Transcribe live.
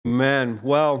Amen.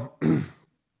 Well,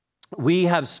 we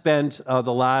have spent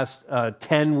the last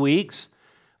 10 weeks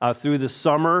through the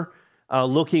summer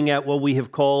looking at what we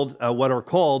have called, what are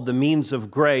called the means of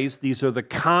grace. These are the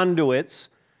conduits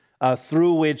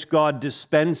through which God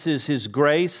dispenses his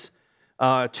grace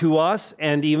to us,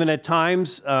 and even at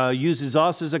times uses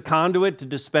us as a conduit to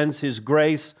dispense his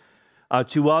grace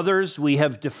to others. We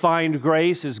have defined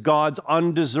grace as God's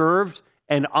undeserved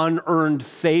and unearned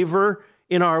favor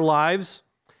in our lives.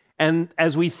 And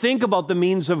as we think about the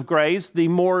means of grace, the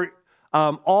more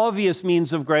obvious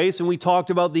means of grace, and we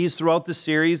talked about these throughout the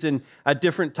series and at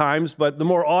different times, but the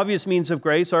more obvious means of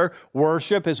grace are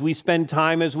worship, as we spend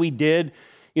time as we did,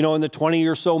 in the 20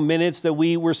 or so minutes that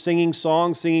we were singing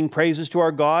songs, singing praises to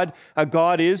our God.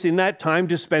 God is, in that time,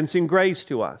 dispensing grace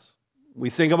to us. We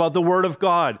think about the Word of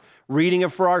God, reading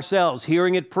it for ourselves,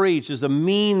 hearing it preached as a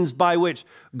means by which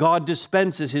God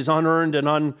dispenses his unearned and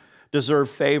undeserved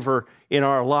favor in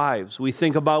our lives. We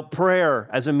think about prayer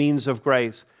as a means of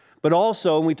grace, but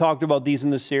also, and we talked about these in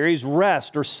the series,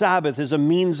 rest or Sabbath is a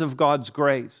means of God's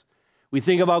grace. We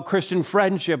think about Christian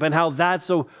friendship and how that's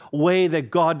a way that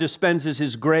God dispenses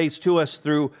his grace to us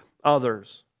through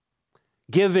others.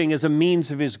 Giving is a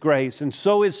means of his grace, and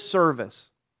so is service.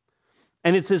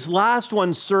 And it's this last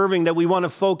one, serving, that we want to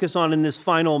focus on in this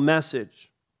final message.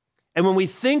 And when we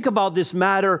think about this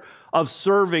matter of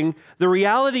serving, the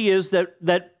reality is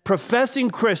that professing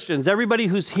Christians, everybody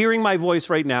who's hearing my voice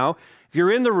right now, if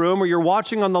you're in the room or you're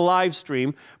watching on the live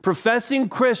stream, professing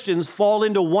Christians fall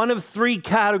into one of three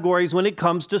categories when it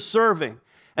comes to serving.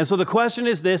 And so the question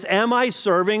is this: am I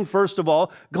serving, first of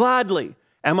all, gladly?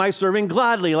 Am I serving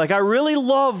gladly? Like, I really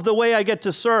love the way I get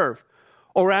to serve.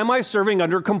 Or am I serving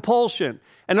under compulsion?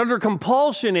 And under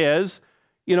compulsion is,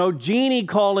 Jeannie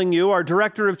calling you, our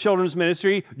director of children's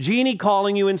ministry, Jeannie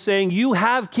calling you and saying, you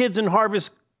have kids in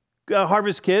Harvest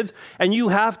Kids, and you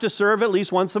have to serve at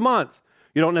least once a month.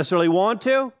 You don't necessarily want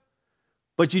to,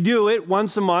 but you do it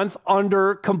once a month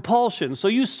under compulsion. So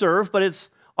you serve, but it's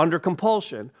under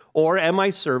compulsion. Or am I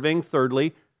serving,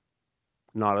 thirdly,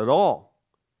 not at all?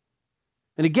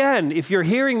 And again, if you're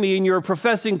hearing me and you're a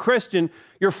professing Christian,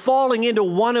 you're falling into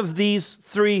one of these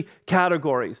three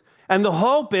categories. And the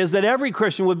hope is that every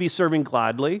Christian would be serving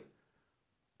gladly.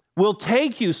 We'll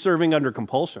take you serving under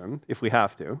compulsion if we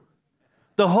have to.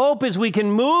 The hope is we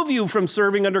can move you from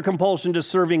serving under compulsion to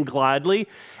serving gladly.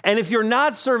 And if you're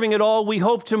not serving at all, we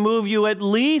hope to move you at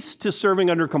least to serving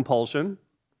under compulsion,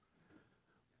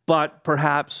 but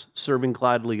perhaps serving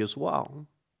gladly as well.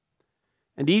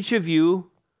 And each of you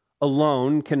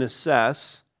alone can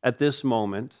assess at this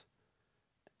moment,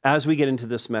 as we get into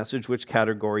this message, which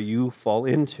category you fall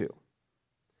into.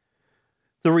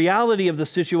 The reality of the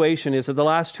situation is that the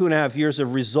last 2.5 years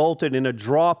have resulted in a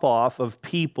drop-off of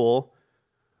people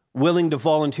willing to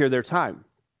volunteer their time.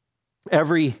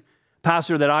 Every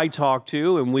pastor that I talk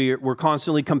to, and we're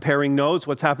constantly comparing notes,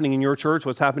 what's happening in your church,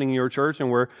 and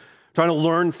we're trying to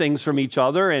learn things from each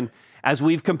other. And as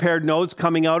we've compared notes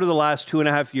coming out of the last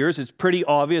 2.5 years, it's pretty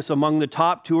obvious among the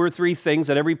top 2 or 3 things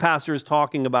that every pastor is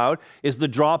talking about is the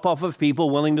drop-off of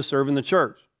people willing to serve in the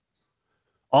church.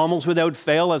 Almost without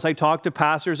fail, as I talk to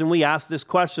pastors and we ask this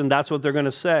question, that's what they're going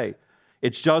to say.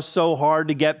 It's just so hard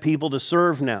to get people to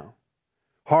serve now.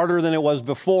 Harder than it was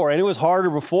before. And it was harder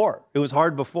before. It was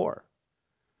hard before.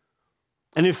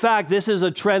 And in fact, this is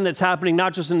a trend that's happening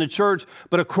not just in the church,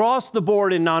 but across the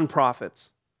board in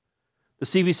nonprofits. The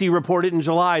CBC reported in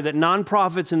July that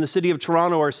nonprofits in the city of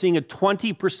Toronto are seeing a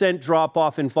 20%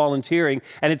 drop-off in volunteering,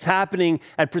 and it's happening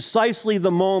at precisely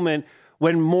the moment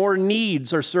when more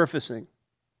needs are surfacing.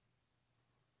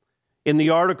 In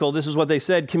the article, this is what they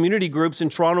said: community groups in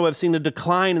Toronto have seen a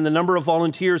decline in the number of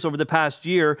volunteers over the past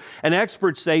year, and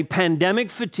experts say pandemic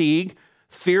fatigue,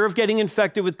 fear of getting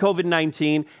infected with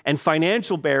COVID-19, and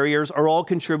financial barriers are all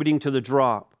contributing to the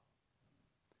drop.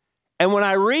 And when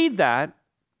I read that,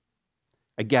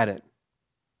 I get it.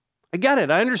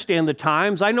 I understand the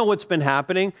times. I know what's been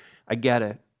happening. I get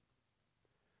it.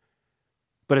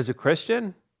 But as a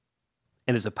Christian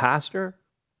and as a pastor,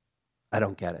 I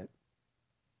don't get it.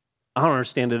 I don't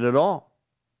understand it at all.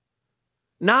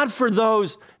 Not for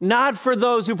those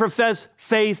who profess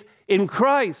faith in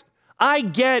Christ. I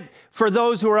get for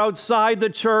those who are outside the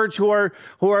church, who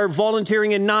are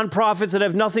volunteering in nonprofits that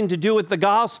have nothing to do with the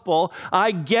gospel.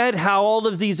 I get how all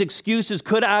of these excuses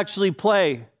could actually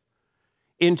play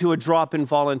into a drop in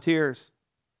volunteers.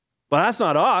 But that's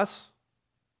not us.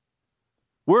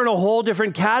 We're in a whole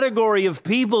different category of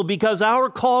people because our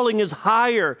calling is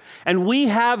higher, and we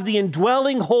have the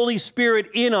indwelling Holy Spirit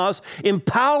in us,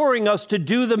 empowering us to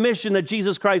do the mission that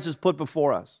Jesus Christ has put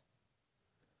before us.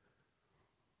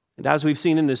 And as we've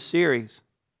seen in this series,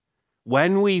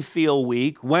 when we feel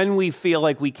weak, when we feel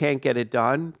like we can't get it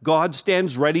done, God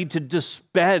stands ready to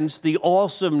dispense the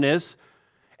awesomeness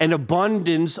and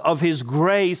abundance of his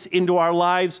grace into our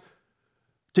lives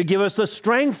to give us the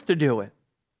strength to do it.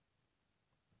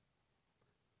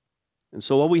 And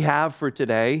so what we have for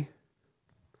today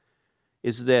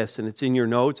is this, and it's in your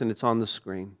notes and it's on the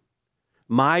screen.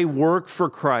 My work for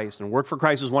Christ, and work for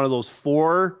Christ is one of those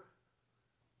 4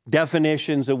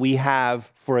 definitions that we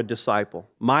have for a disciple.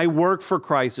 My work for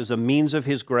Christ is a means of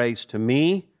his grace to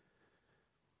me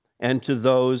and to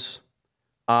those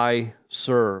I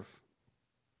serve.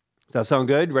 Does that sound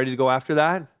good? Ready to go after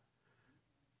that?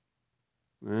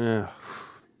 I'm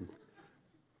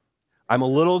a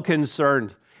little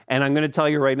concerned, and I'm going to tell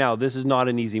you right now, this is not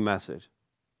an easy message.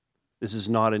 This is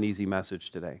not an easy message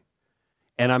today.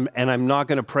 And I'm not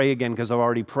going to pray again because I've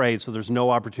already prayed, so there's no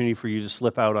opportunity for you to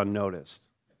slip out unnoticed.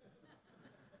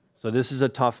 So this is a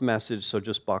tough message, so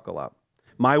just buckle up.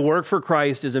 My work for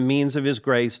Christ is a means of his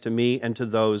grace to me and to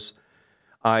those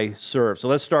I serve. So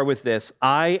let's start with this.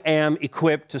 I am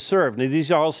equipped to serve. Now,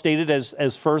 these are all stated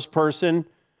as first person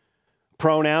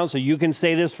pronouns, so you can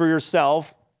say this for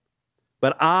yourself.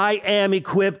 But I am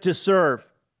equipped to serve.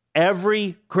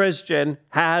 Every Christian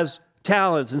has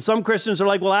talents. And some Christians are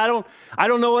like, well, I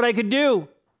don't know what I could do.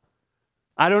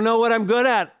 I don't know what I'm good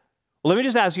at. Well, let me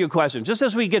just ask you a question. Just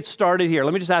as we get started here,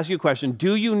 let me just ask you a question.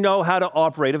 Do you know how to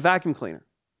operate a vacuum cleaner?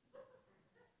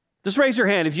 Just raise your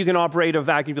hand if you can operate a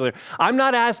vacuum cleaner. I'm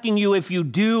not asking you if you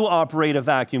do operate a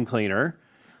vacuum cleaner.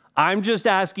 I'm just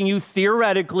asking you,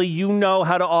 theoretically, you know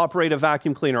how to operate a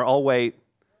vacuum cleaner. I'll wait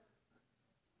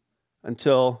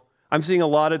until I'm seeing a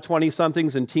lot of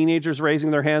 20-somethings and teenagers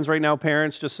raising their hands right now,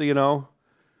 parents, just so you know.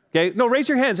 Okay, no, raise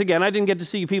your hands again. I didn't get to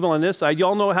see people on this side.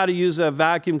 Y'all know how to use a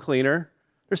vacuum cleaner.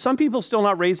 There's some people still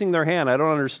not raising their hand. I don't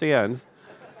understand.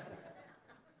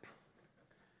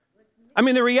 I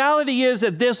mean, the reality is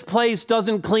that this place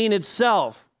doesn't clean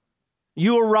itself.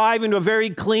 You arrive into a very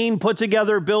clean,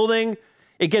 put-together building.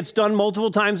 It gets done multiple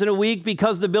times in a week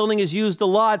because the building is used a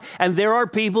lot. And there are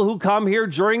people who come here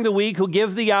during the week, who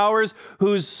give the hours,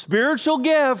 whose spiritual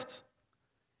gift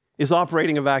is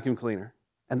operating a vacuum cleaner.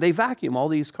 And they vacuum all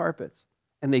these carpets.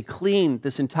 And they clean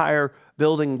this entire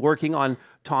building working on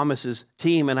Thomas's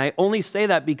team. And I only say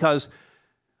that because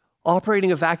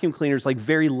operating a vacuum cleaner is like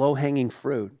very low-hanging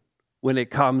fruit when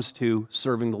it comes to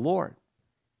serving the Lord.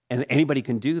 And anybody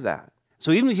can do that.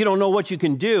 So even if you don't know what you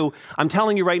can do, I'm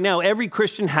telling you right now, every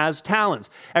Christian has talents.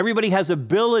 Everybody has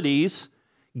abilities,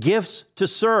 gifts to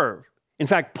serve. In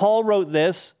fact, Paul wrote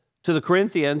this to the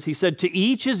Corinthians. He said, to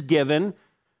each is given,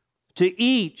 to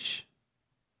each.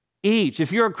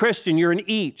 If you're a Christian, you're an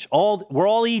each. We're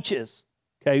all eaches.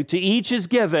 Okay, to each is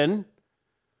given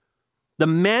the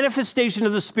manifestation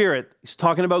of the Spirit. He's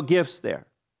talking about gifts there.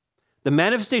 The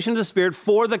manifestation of the Spirit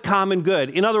for the common good.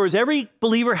 In other words, every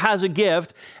believer has a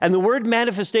gift, and the word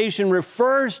manifestation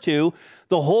refers to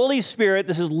the Holy Spirit.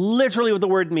 This is literally what the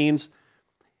word means.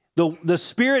 The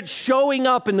Spirit showing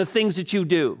up in the things that you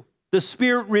do. The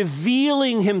Spirit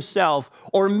revealing himself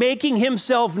or making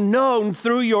himself known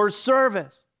through your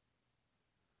service.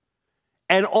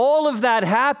 And all of that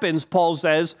happens, Paul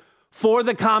says, for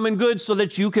the common good so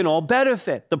that you can all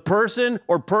benefit. The person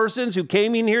or persons who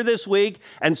came in here this week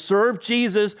and served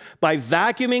Jesus by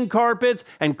vacuuming carpets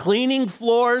and cleaning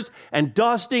floors and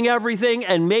dusting everything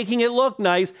and making it look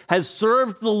nice has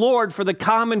served the Lord for the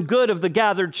common good of the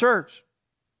gathered church.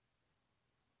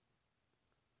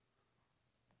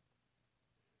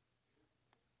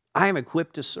 I am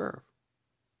equipped to serve.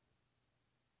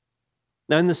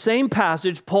 Now, in the same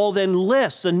passage, Paul then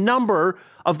lists a number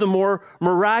of the more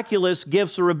miraculous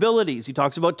gifts or abilities. He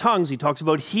talks about tongues. He talks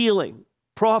about healing,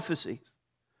 prophecies.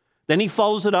 Then he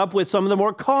follows it up with some of the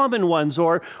more common ones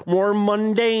or more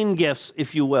mundane gifts,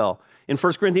 if you will. In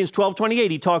 1 Corinthians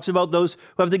 12:28, he talks about those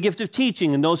who have the gift of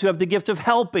teaching and those who have the gift of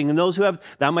helping and those who have,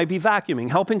 that might be vacuuming.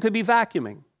 Helping could be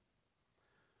vacuuming.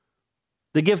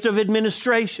 The gift of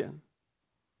administration.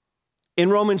 In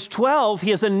Romans 12, he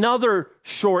has another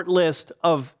short list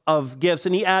of gifts,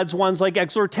 and he adds ones like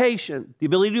exhortation, the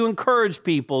ability to encourage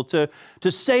people, to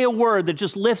say a word that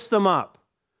just lifts them up,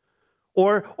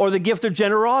 or the gift of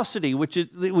generosity, which is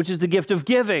the gift of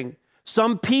giving.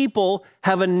 Some people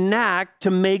have a knack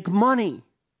to make money,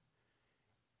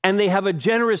 and they have a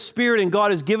generous spirit, and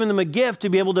God has given them a gift to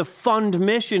be able to fund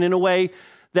mission in a way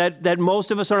that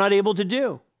most of us are not able to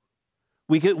do.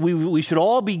 We should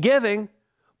all be giving,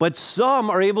 but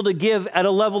some are able to give at a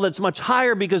level that's much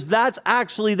higher because that's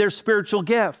actually their spiritual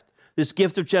gift, this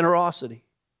gift of generosity.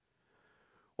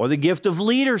 Or the gift of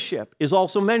leadership is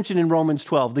also mentioned in Romans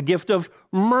 12. The gift of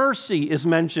mercy is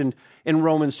mentioned in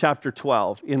Romans chapter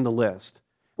 12 in the list.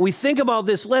 When we think about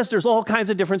this list, there's all kinds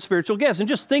of different spiritual gifts. And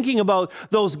just thinking about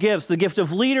those gifts, the gift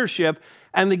of leadership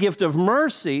and the gift of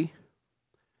mercy,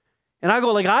 and I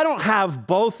go, like, I don't have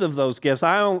both of those gifts.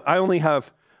 I only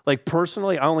have, like,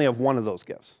 personally, I only have one of those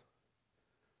gifts.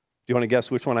 Do you want to guess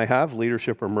which one I have,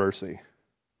 leadership or mercy?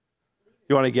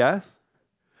 You want to guess?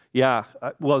 Yeah,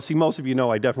 well, see, most of you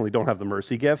know I definitely don't have the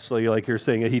mercy gift, so you're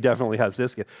saying he definitely has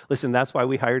this gift. Listen, that's why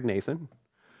we hired Nathan.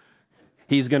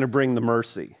 He's going to bring the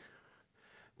mercy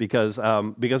because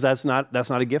that's not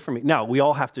a gift for me. Now, we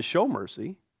all have to show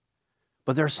mercy,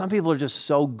 but there are some people who are just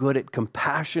so good at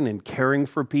compassion and caring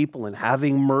for people and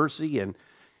having mercy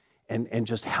and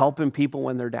just helping people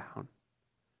when they're down.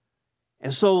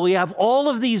 And so we have all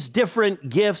of these different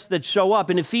gifts that show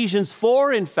up. In Ephesians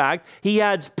 4, in fact, he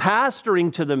adds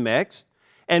pastoring to the mix.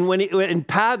 And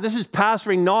this is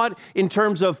pastoring not in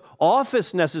terms of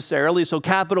office necessarily, so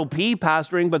capital P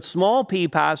pastoring, but small p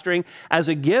pastoring as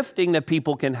a gifting that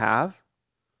people can have.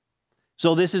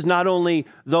 So this is not only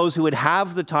those who would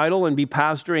have the title and be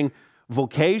pastoring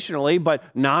vocationally, but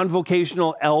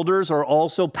non-vocational elders are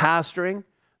also pastoring.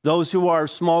 Those who are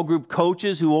small group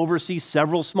coaches who oversee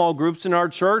several small groups in our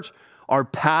church are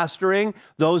pastoring.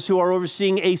 Those who are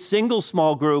overseeing a single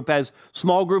small group as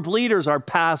small group leaders are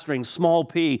pastoring, small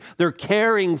p. They're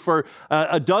caring for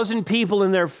a dozen people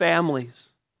in their families.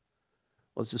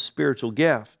 Well, it's a spiritual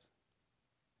gift.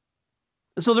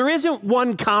 And so there isn't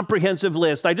one comprehensive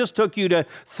list. I just took you to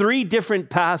 3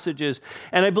 different passages,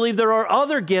 and I believe there are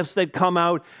other gifts that come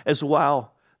out as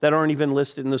well that aren't even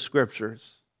listed in the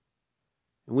scriptures.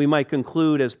 And we might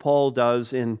conclude, as Paul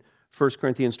does in 1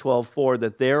 Corinthians 12:4,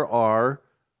 that there are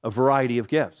a variety of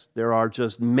gifts. There are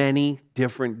just many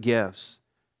different gifts,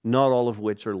 not all of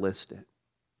which are listed.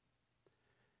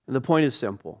 And the point is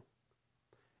simple.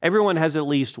 Everyone has at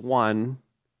least one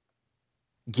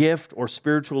gift or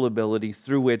spiritual ability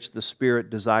through which the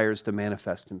Spirit desires to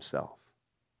manifest himself.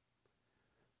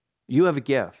 You have a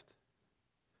gift.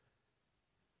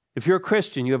 If you're a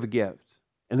Christian, you have a gift.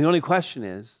 And the only question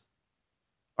is,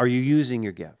 are you using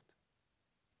your gift?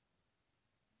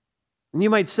 And you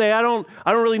might say, I don't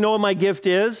really know what my gift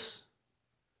is.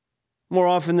 More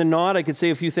often than not, I could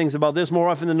say a few things about this. More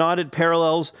often than not, it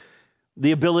parallels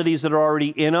the abilities that are already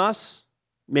in us.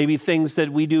 Maybe things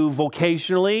that we do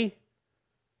vocationally.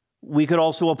 We could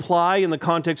also apply in the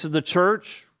context of the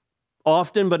church.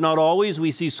 Often, but not always,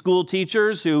 we see school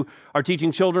teachers who are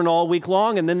teaching children all week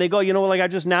long, and then they go, I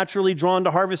just naturally drawn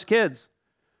to harvest kids.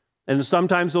 And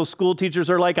sometimes those school teachers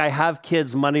are like, I have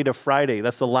kids Monday to Friday.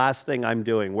 That's the last thing I'm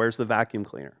doing. Where's the vacuum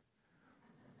cleaner?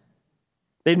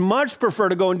 They'd much prefer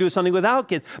to go and do something without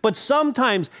kids. But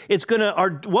sometimes it's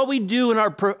what we do in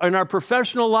our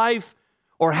professional life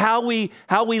or how we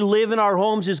live in our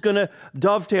homes is going to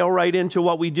dovetail right into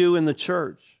what we do in the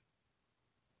church.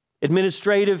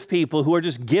 Administrative people who are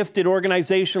just gifted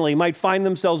organizationally might find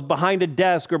themselves behind a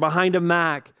desk or behind a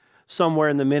Mac somewhere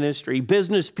in the ministry.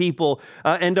 Business people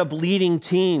end up leading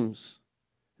teams.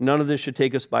 None of this should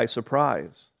take us by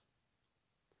surprise.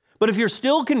 But if you're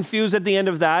still confused at the end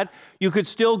of that, you could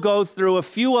still go through a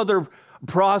few other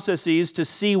processes to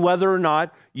see whether or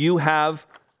not you have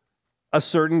a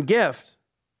certain gift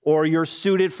or you're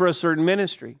suited for a certain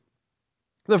ministry.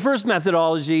 The first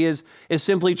methodology is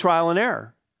simply trial and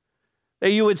error. That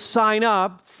you would sign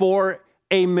up for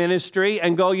a ministry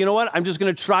and go, you know what, I'm just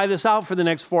going to try this out for the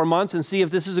next 4 months and see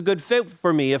if this is a good fit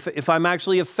for me, if I'm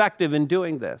actually effective in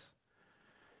doing this.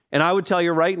 And I would tell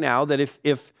you right now that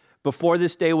if before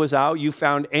this day was out, you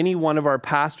found any one of our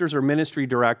pastors or ministry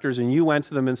directors and you went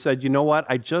to them and said, you know what,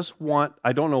 I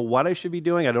don't know what I should be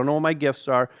doing, I don't know what my gifts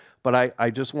are, but I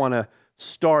just want to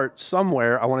start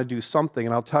somewhere, I want to do something.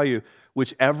 And I'll tell you,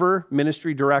 whichever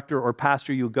ministry director or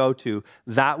pastor you go to,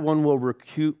 that one will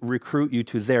recruit you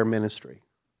to their ministry.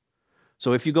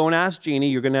 So if you go and ask Jeannie,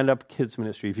 you're going to end up kids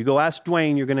ministry. If you go ask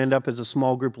Dwayne, you're going to end up as a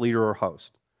small group leader or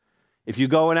host. If you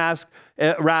go and ask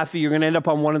Rafi, you're going to end up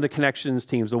on one of the connections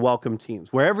teams, the welcome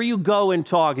teams. Wherever you go and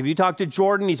talk, if you talk to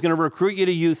Jordan, he's going to recruit you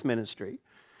to youth ministry.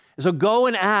 And so go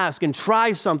and ask and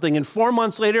try something. And 4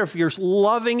 months later, if you're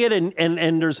loving it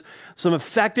and there's some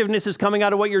effectiveness is coming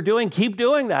out of what you're doing, keep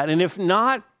doing that. And if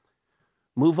not,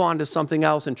 move on to something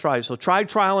else and try. So try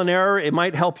trial and error. It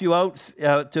might help you out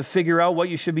to figure out what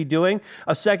you should be doing.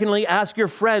 Secondly, ask your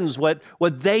friends what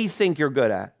they think you're good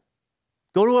at.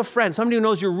 Go to a friend, somebody who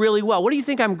knows you really well. What do you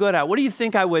think I'm good at? What do you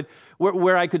think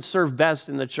where I could serve best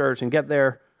in the church, and get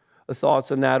their thoughts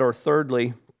on that? Or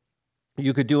thirdly,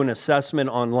 you could do an assessment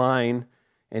online,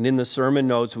 and in the sermon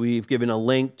notes, we've given a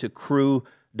link to Cru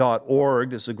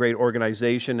This is a great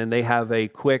organization, and they have a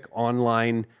quick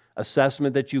online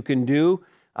assessment that you can do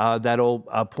that'll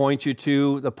point you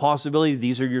to the possibility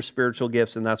these are your spiritual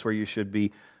gifts, and that's where you should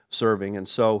be serving. And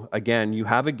so, again, you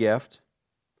have a gift.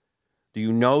 Do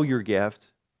you know your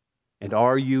gift? And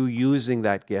are you using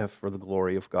that gift for the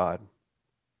glory of God?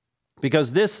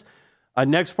 Because this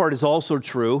next part is also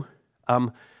true.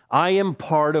 I am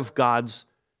part of God's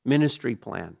ministry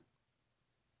plan.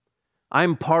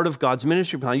 I'm part of God's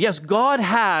ministry plan. Yes, God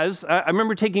has, I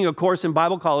remember taking a course in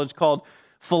Bible college called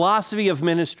Philosophy of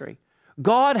Ministry.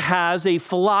 God has a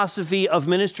philosophy of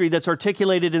ministry that's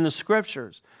articulated in the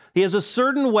scriptures. He has a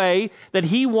certain way that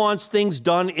he wants things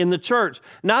done in the church.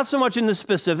 Not so much in the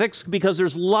specifics, because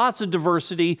there's lots of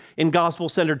diversity in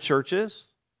gospel-centered churches,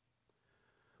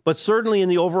 but certainly in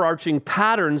the overarching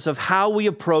patterns of how we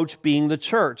approach being the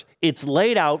church. It's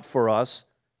laid out for us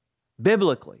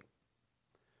biblically.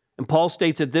 And Paul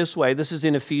states it this way. This is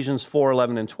in Ephesians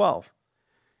 4:11 and 12.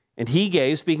 And he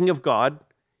gave, speaking of God,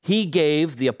 he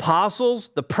gave the apostles,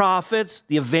 the prophets,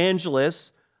 the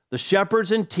evangelists, the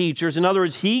shepherds and teachers. In other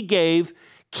words, he gave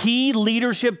key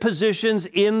leadership positions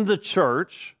in the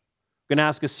church. I'm going to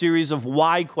ask a series of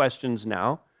why questions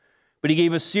now. But he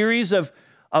gave a series of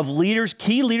leaders,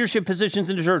 key leadership positions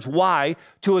in the church. Why?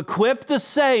 To equip the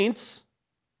saints.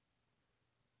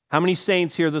 How many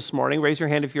saints here this morning? Raise your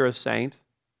hand if you're a saint.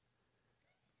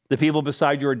 The people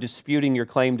beside you are disputing your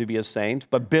claim to be a saint.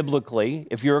 But biblically,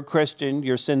 if you're a Christian,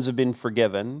 your sins have been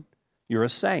forgiven. You're a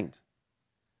saint.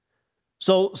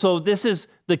 So this is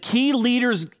the key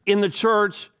leaders in the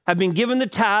church have been given the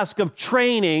task of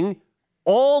training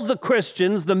all the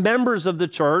Christians, the members of the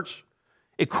church,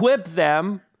 equip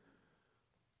them,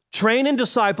 train and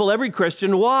disciple every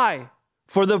Christian. Why?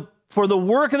 For the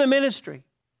work of the ministry.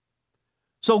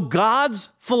 So God's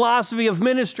philosophy of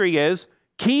ministry is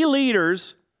key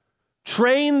leaders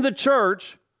train the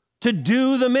church to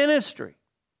do the ministry.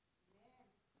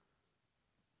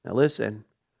 Now listen,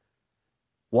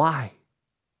 why?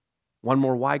 One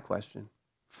more why question.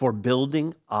 For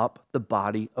building up the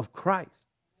body of Christ.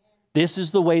 This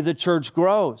is the way the church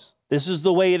grows. This is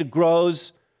the way it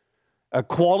grows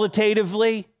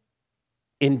qualitatively,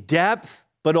 in depth,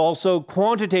 but also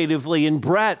quantitatively in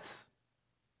breadth.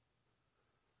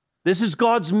 This is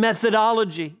God's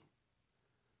methodology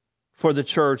for the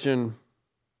church. And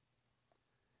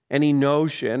any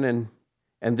notion,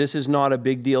 and this is not a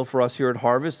big deal for us here at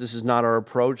Harvest, this is not our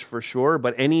approach for sure,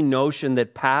 but any notion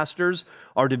that pastors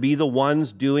are to be the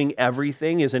ones doing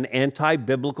everything is an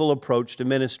anti-biblical approach to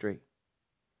ministry.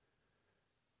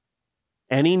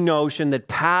 Any notion that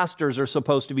pastors are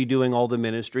supposed to be doing all the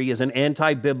ministry is an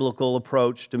anti-biblical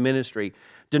approach to ministry.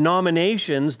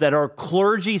 Denominations that are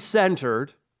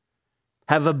clergy-centered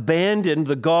have abandoned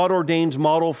the God-ordained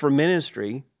model for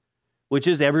ministry, which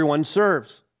is everyone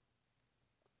serves.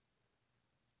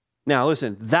 Now,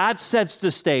 listen, that sets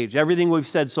the stage. Everything we've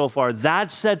said so far,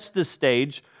 that sets the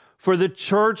stage for the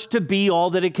church to be all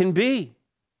that it can be.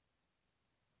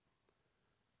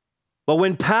 But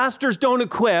when pastors don't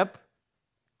equip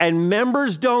and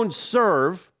members don't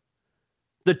serve,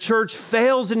 the church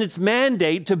fails in its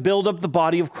mandate to build up the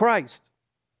body of Christ.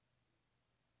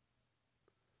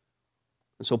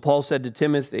 And so Paul said to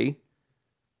Timothy,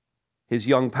 his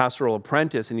young pastoral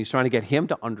apprentice, and he's trying to get him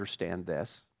to understand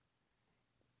this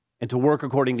and to work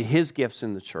according to his gifts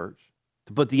in the church,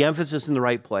 to put the emphasis in the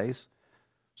right place.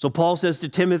 So Paul says to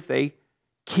Timothy,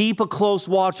 keep a close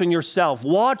watch on yourself.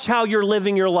 Watch how you're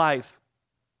living your life.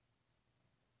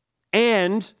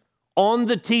 And on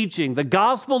the teaching, the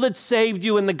gospel that saved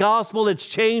you and the gospel that's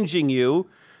changing you,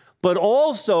 but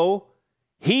also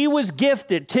he was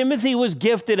gifted, Timothy was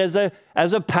gifted as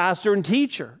a pastor and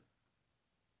teacher.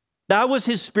 That was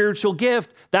his spiritual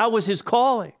gift. That was his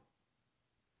calling.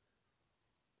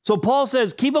 So Paul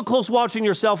says, keep a close watch on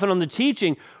yourself and on the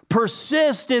teaching.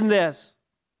 Persist in this.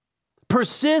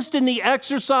 Persist in the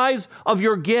exercise of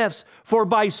your gifts, for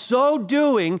by so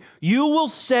doing, you will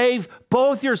save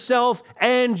both yourself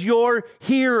and your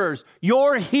hearers.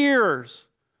 Your hearers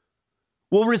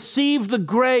will receive the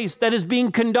grace that is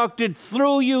being conducted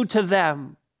through you to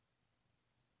them.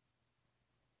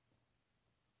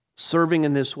 Serving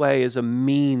in this way is a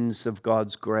means of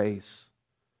God's grace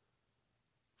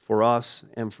for us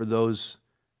and for those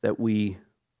that we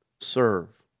serve.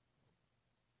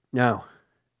 Now,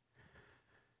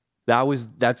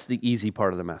 that's the easy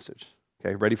part of the message.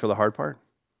 Okay, ready for the hard part?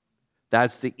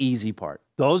 That's the easy part.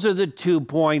 Those are the 2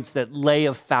 points that lay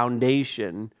a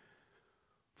foundation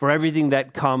for everything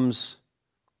that comes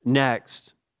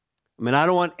next. I mean, I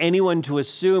don't want anyone to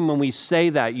assume when we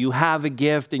say that you have a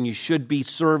gift and you should be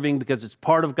serving because it's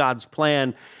part of God's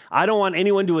plan. I don't want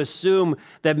anyone to assume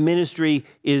that ministry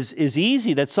is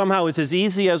easy, that somehow it's as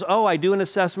easy as, oh, I do an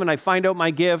assessment, I find out my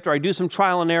gift, or I do some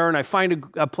trial and error and I find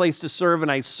a place to serve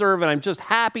and I serve and I'm just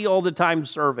happy all the time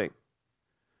serving.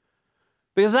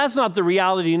 Because that's not the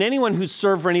reality. And anyone who's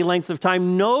served for any length of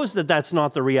time knows that that's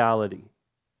not the reality.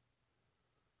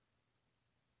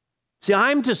 See,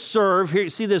 I'm to serve, here,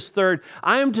 see this third,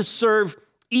 I am to serve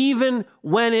even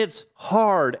when it's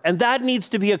hard. And that needs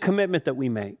to be a commitment that we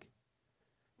make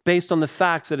based on the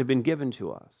facts that have been given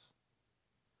to us.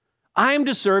 I am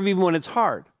to serve even when it's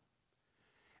hard.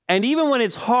 And even when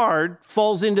it's hard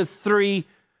falls into three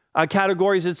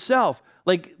categories itself.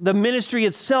 Like the ministry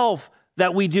itself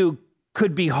that we do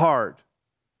could be hard.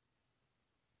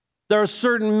 There are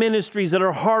certain ministries that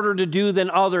are harder to do than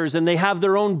others, and they have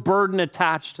their own burden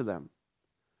attached to them.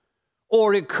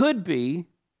 Or it could be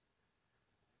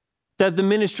that the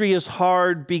ministry is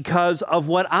hard because of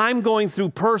what I'm going through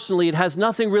personally. It has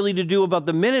nothing really to do about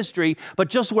the ministry, but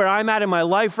just where I'm at in my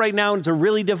life right now, and it's a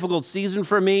really difficult season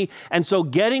for me. And so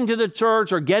getting to the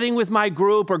church or getting with my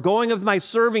group or going with my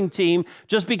serving team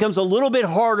just becomes a little bit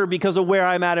harder because of where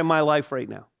I'm at in my life right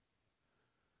now.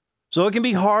 So it can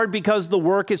be hard because the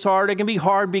work is hard. It can be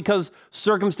hard because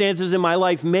circumstances in my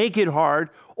life make it hard.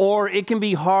 Or it can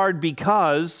be hard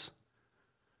because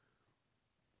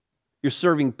you're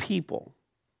serving people.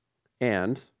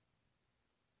 And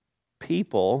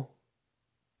people,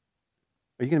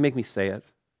 are you going to make me say it?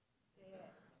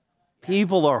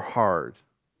 People are hard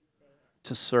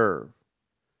to serve.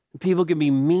 People can be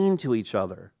mean to each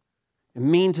other, and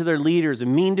mean to their leaders,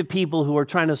 and mean to people who are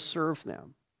trying to serve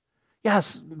them.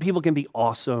 Yes, people can be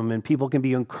awesome and people can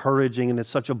be encouraging and it's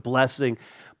such a blessing,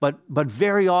 but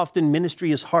very often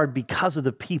ministry is hard because of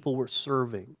the people we're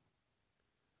serving.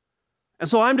 And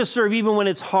so I'm to serve even when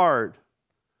it's hard.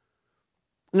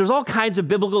 And there's all kinds of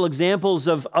biblical examples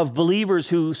of believers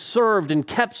who served and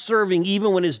kept serving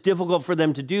even when it's difficult for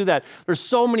them to do that. There's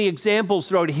so many examples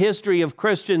throughout history of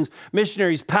Christians,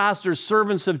 missionaries, pastors,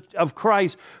 servants of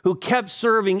Christ who kept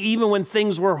serving even when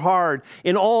things were hard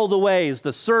in all the ways.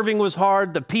 The serving was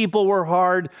hard, the people were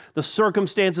hard, the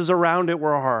circumstances around it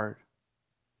were hard.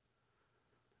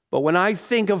 But when I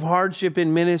think of hardship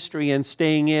in ministry and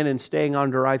staying in and staying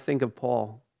under, I think of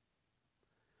Paul.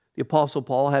 The Apostle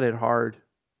Paul had it hard.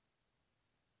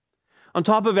 On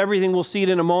top of everything, we'll see it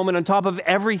in a moment, on top of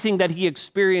everything that he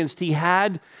experienced, he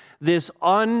had this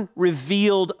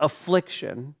unrevealed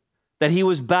affliction that he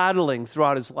was battling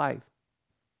throughout his life.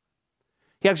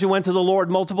 He actually went to the Lord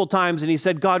multiple times and he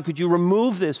said, God, could you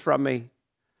remove this from me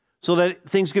so that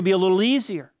things could be a little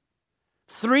easier?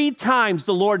 3 times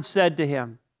the Lord said to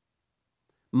him,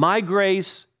 my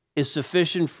grace is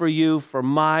sufficient for you, for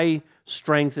my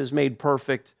strength is made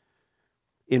perfect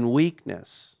in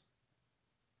weakness.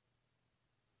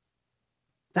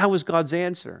 That was God's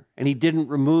answer, and he didn't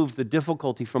remove the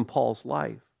difficulty from Paul's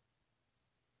life.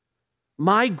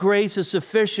 My grace is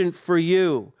sufficient for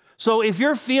you. So if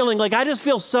you're feeling like, I just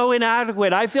feel so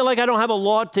inadequate, I feel like I don't have a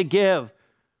lot to give,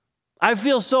 I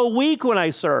feel so weak when I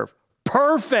serve,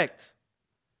 perfect.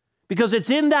 Because it's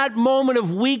in that moment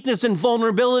of weakness and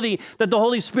vulnerability that the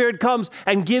Holy Spirit comes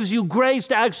and gives you grace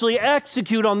to actually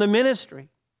execute on the ministry.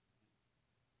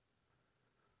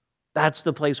 That's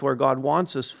the place where God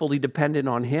wants us, fully dependent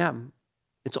on him.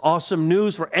 It's awesome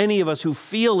news for any of us who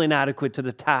feel inadequate to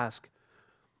the task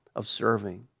of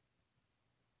serving,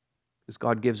 because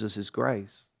God gives us his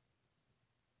grace.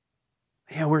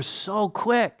 Yeah, we're so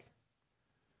quick.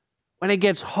 When it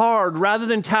gets hard, rather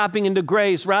than tapping into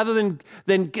grace, rather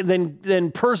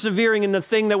than persevering in the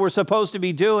thing that we're supposed to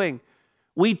be doing,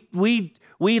 we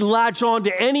latch on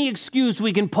to any excuse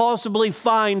we can possibly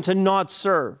find to not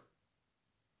serve.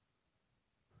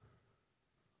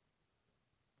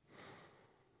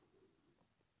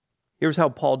 Here's how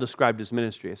Paul described his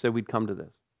ministry. I said we'd come to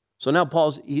this. So now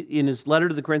Paul's, in his letter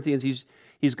to the Corinthians,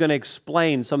 he's going to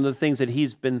explain some of the things that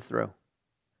he's been through.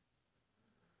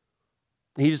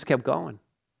 He just kept going.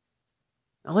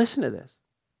 Now listen to this.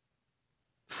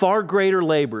 Far greater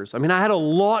labors. I mean, I had a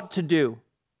lot to do.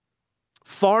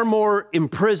 Far more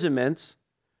imprisonments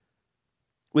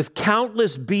with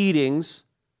countless beatings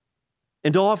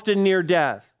and often near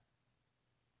death.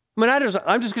 I mean,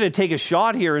 I'm just going to take a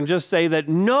shot here and just say that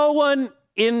no one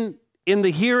in the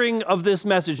hearing of this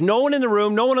message, no one in the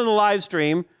room, no one in the live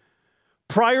stream,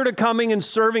 prior to coming and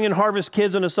serving in Harvest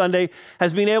Kids on a Sunday,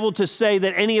 has been able to say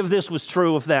that any of this was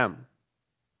true of them.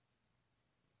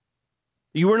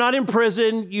 You were not in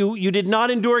prison. You did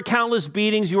not endure countless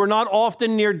beatings. You were not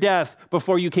often near death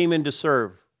before you came in to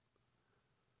serve.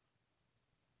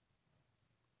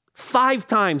 5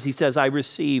 times, he says, I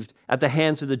received at the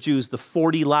hands of the Jews the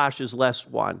 40 lashes less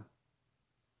one.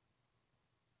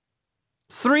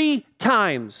 3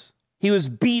 times he was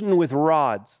beaten with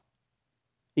rods.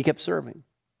 He kept serving.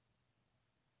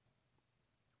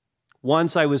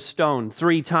 Once I was stoned.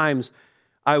 3 times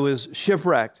I was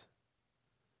shipwrecked.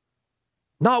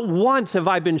 Not once have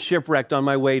I been shipwrecked on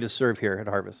my way to serve here at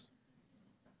Harvest.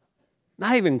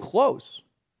 Not even close.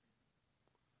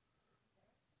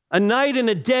 A night and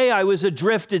a day I was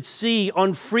adrift at sea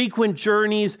on frequent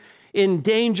journeys, in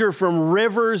danger from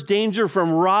rivers, danger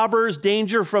from robbers,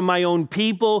 danger from my own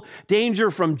people,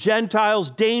 danger from Gentiles,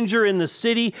 danger in the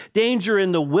city, danger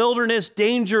in the wilderness,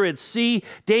 danger at sea,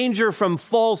 danger from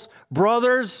false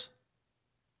brothers.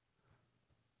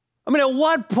 I mean, at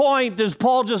what point does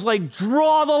Paul just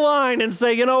draw the line and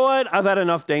say, you know what, I've had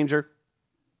enough danger.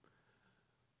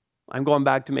 I'm going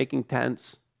back to making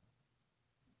tents.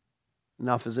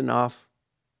 Enough is enough.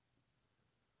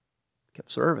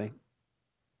 Kept serving.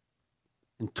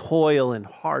 In toil and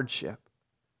hardship.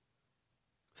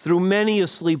 Through many a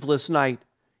sleepless night.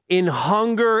 In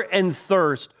hunger and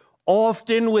thirst.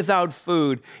 Often without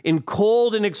food. In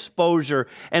cold and exposure.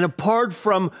 And apart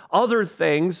from other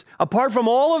things, apart from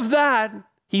all of that,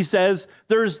 he says,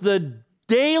 there's the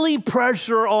daily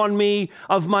pressure on me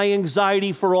of my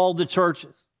anxiety for all the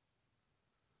churches.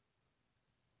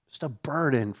 Just a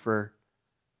burden for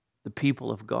the people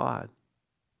of God.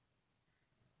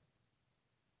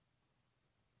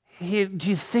 Do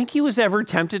you think he was ever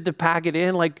tempted to pack it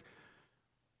in? Like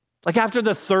after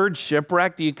the 3rd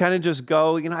shipwreck, do you kind of just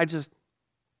go, I just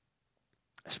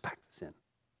pack this in.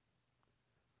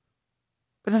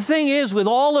 But the thing is, with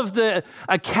all of the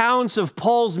accounts of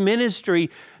Paul's ministry,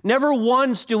 never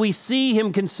once do we see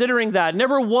him considering that.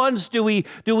 Never once do we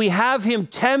have him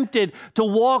tempted to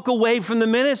walk away from the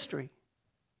ministry.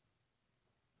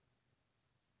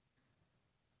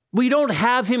 We don't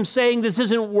have him saying this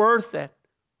isn't worth it.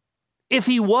 If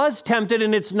he was tempted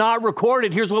and it's not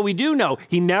recorded, here's what we do know.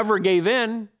 He never gave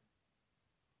in.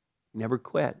 He never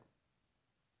quit.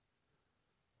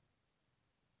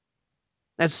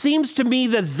 It seems to me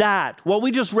that what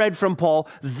we just read from Paul,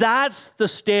 that's the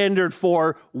standard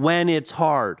for when it's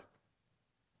hard.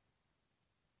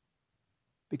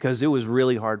 Because it was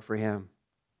really hard for him.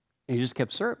 And he just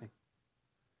kept serving.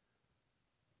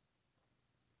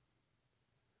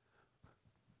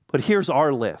 But here's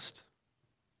our list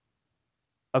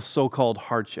of so-called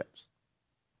hardships.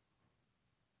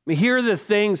 I mean, here are the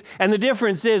things, and the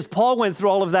difference is Paul went through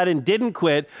all of that and didn't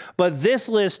quit, but this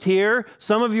list here,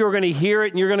 some of you are going to hear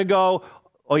it and you're going to go,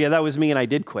 oh yeah, that was me and I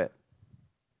did quit.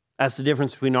 That's the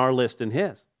difference between our list and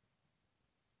his.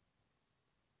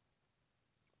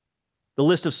 The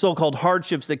list of so-called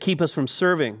hardships that keep us from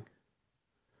serving.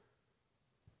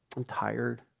 I'm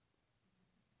tired.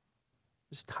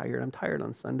 Just tired. I'm tired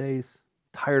on Sundays.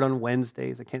 Tired on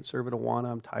Wednesdays. I can't serve at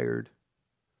Awana. I'm tired.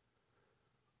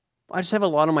 I just have a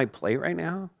lot on my plate right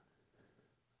now.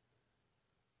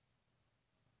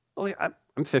 Well,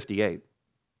 I'm 58.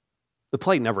 The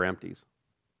plate never empties.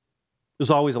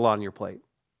 There's always a lot on your plate.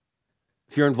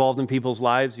 If you're involved in people's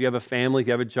lives, you have a family, if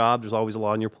you have a job, there's always a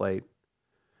lot on your plate.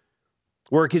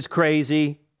 Work is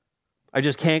crazy. I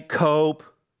just can't cope.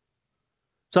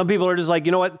 Some people are just like,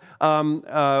 you know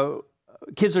what?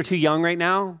 Kids are too young right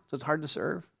now, so it's hard to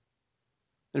serve.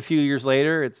 And a few years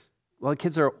later, the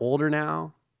kids are older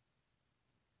now.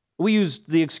 We use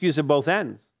the excuse at both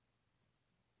ends.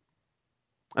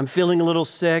 I'm feeling a little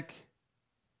sick.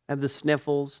 I have the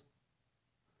sniffles.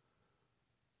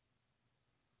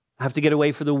 I have to get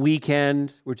away for the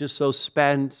weekend. We're just so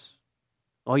spent.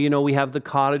 Oh, we have the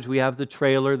cottage, we have the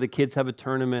trailer, the kids have a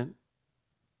tournament.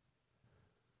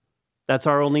 That's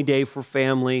our only day for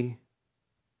family.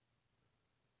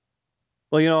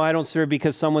 Well, I don't serve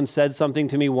because someone said something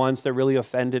to me once that really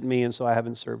offended me, and so I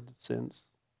haven't served since.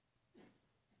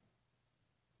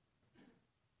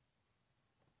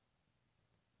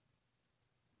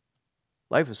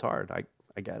 Life is hard.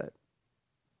 I get it.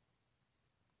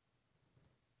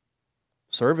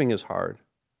 Serving is hard.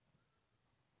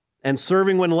 And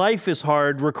serving when life is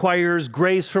hard requires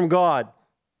grace from God.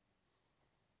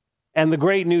 And the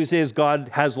great news is God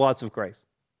has lots of grace.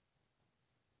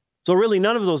 So really,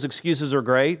 none of those excuses are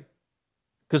great,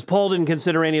 because Paul didn't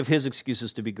consider any of his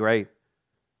excuses to be great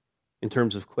in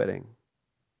terms of quitting.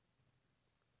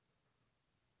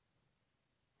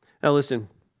 Now listen,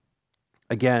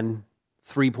 again,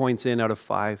 3 points in out of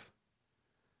 5.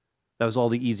 That was all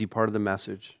the easy part of the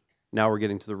message. Now we're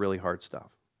getting to the really hard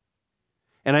stuff.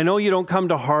 And I know you don't come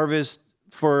to Harvest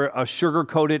for a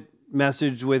sugar-coated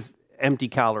message with empty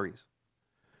calories.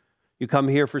 You come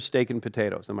here for steak and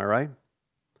potatoes, am I right?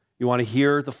 You want to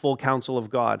hear the full counsel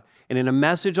of God. And in a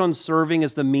message on serving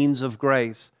as the means of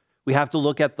grace, we have to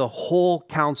look at the whole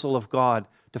counsel of God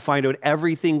to find out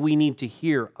everything we need to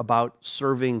hear about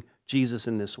serving Jesus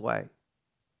in this way.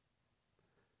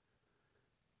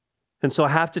 And so I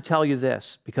have to tell you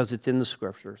this, because it's in the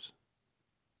scriptures.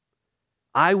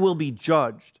 I will be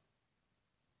judged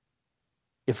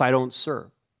if I don't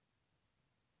serve.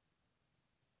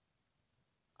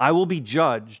 I will be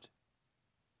judged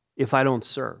if I don't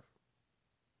serve.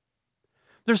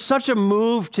 There's such a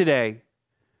move today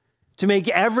to make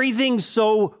everything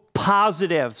so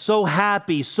positive, so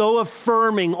happy, so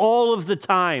affirming all of the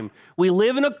time. We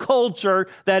live in a culture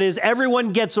that is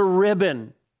everyone gets a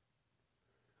ribbon,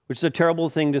 which is a terrible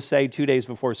thing to say 2 days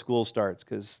before school starts,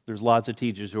 because there's lots of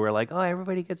teachers who are like, oh,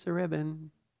 everybody gets a ribbon.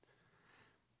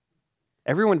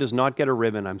 Everyone does not get a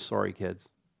ribbon. I'm sorry, kids.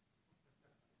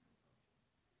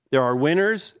 There are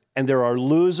winners and there are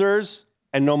losers,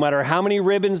 and no matter how many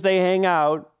ribbons they hang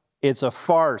out, it's a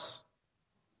farce.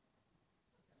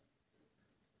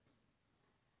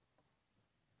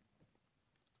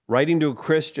 Writing to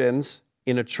Christians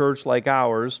in a church like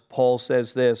ours, Paul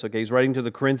says this, okay, he's writing to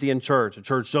the Corinthian church, a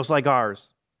church just like ours.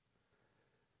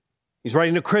 He's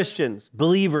writing to Christians,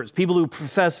 believers, people who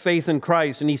profess faith in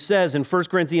Christ, and he says in 1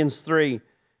 Corinthians 3,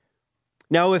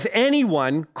 now, if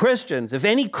anyone, Christians, if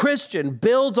any Christian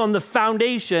builds on the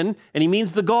foundation, and he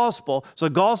means the gospel, so the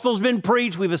gospel's been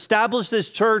preached, we've established this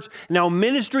church, now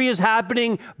ministry is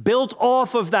happening built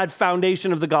off of that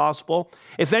foundation of the gospel.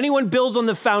 If anyone builds on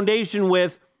the foundation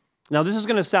with, now this is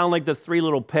going to sound like the three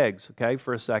little pigs, okay,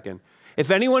 for a second.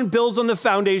 If anyone builds on the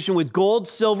foundation with gold,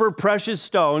 silver, precious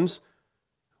stones,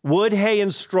 wood, hay,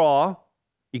 and straw,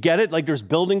 you get it? Like there's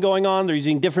building going on, they're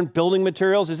using different building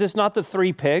materials. Is this not the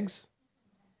three pigs?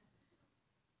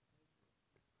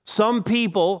 Some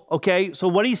people, okay, so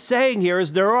what he's saying here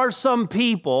is there are some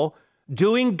people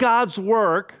doing God's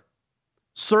work,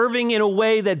 serving in a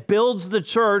way that builds the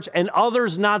church, and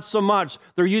others not so much.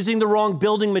 They're using the wrong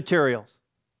building materials.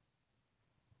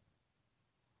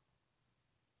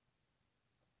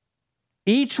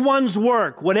 Each one's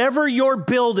work, whatever you're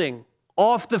building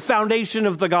off the foundation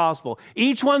of the gospel,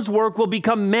 each one's work will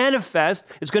become manifest.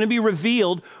 It's going to be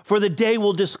revealed, for the day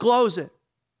will disclose it.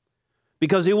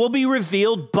 Because it will be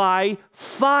revealed by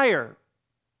fire.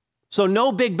 So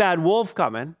no big bad wolf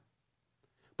coming,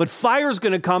 but fire's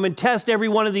going to come and test every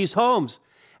one of these homes.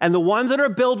 And the ones that are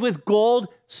built with gold,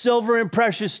 silver, and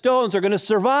precious stones are going to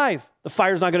survive. The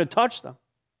fire's not going to touch them.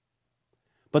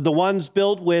 But the ones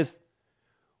built with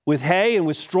hay and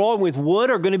with straw and with wood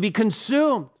are going to be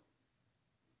consumed.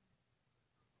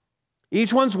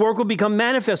 Each one's work will become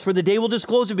manifest, for the day will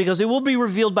disclose it, because it will be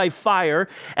revealed by fire,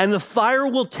 and the fire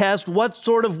will test what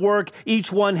sort of work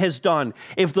each one has done.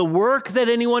 If the work that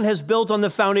anyone has built on the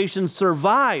foundation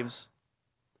survives,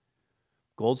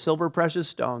 gold, silver, precious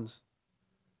stones,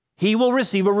 he will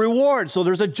receive a reward. So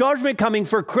there's a judgment coming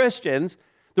for Christians.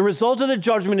 The result of the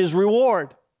judgment is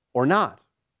reward or not.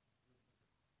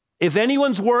 If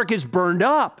anyone's work is burned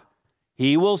up,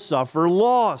 he will suffer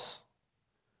loss,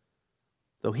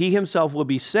 though he himself will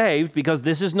be saved, because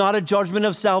this is not a judgment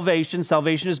of salvation.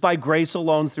 Salvation is by grace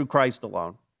alone, through Christ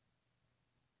alone.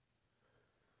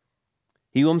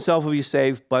 He himself will be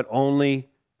saved, but only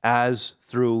as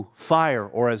through fire,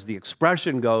 or as the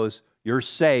expression goes, you're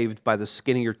saved by the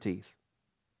skin of your teeth.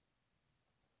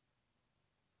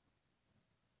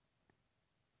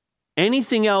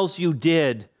 Anything else you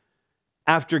did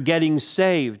after getting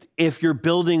saved, if you're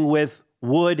building with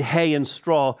wood, hay, and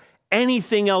straw,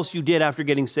 anything else you did after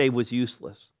getting saved was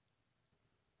useless.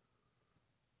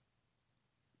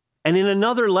 And in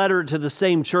another letter to the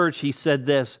same church, he said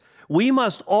this, we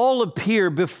must all appear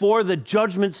before the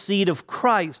judgment seat of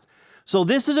Christ. So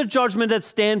this is a judgment that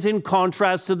stands in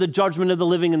contrast to the judgment of the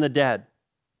living and the dead.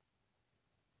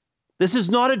 This is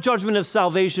not a judgment of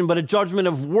salvation, but a judgment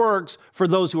of works for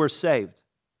those who are saved.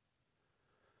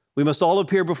 We must all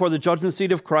appear before the judgment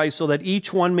seat of Christ, so that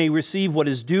each one may receive what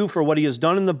is due for what he has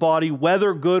done in the body,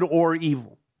 whether good or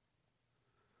evil.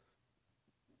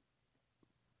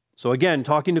 So again,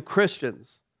 talking to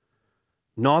Christians,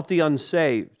 not the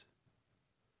unsaved.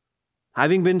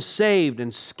 Having been saved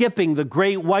and skipping the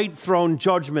great white throne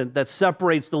judgment that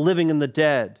separates the living and the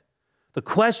dead, the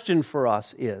question for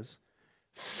us is,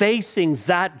 facing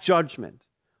that judgment,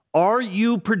 are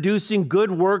you producing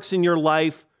good works in your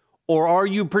life, or are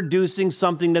you producing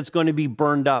something that's going to be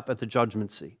burned up at the judgment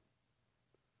seat?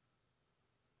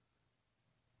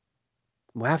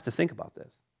 We have to think about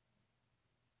this.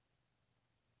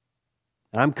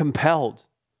 And I'm compelled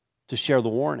to share the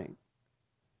warning.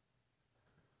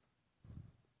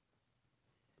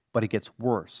 But it gets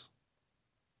worse.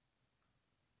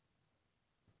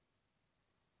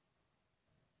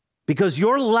 Because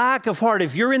your lack of heart,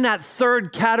 if you're in that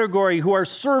third category who are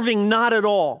serving not at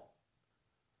all,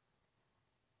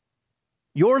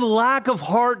 your lack of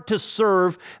heart to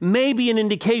serve may be an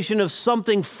indication of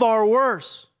something far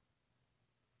worse.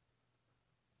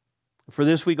 For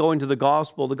this, we go into the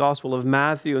Gospel of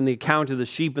Matthew, and the account of the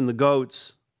sheep and the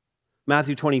goats.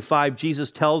 Matthew 25,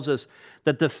 Jesus tells us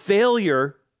that the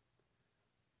failure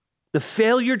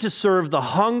to serve the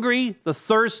hungry, the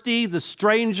thirsty, the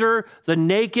stranger, the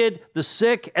naked, the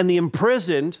sick, and the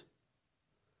imprisoned,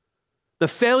 the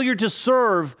failure to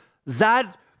serve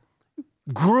that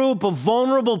group of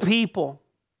vulnerable people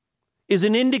is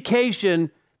an indication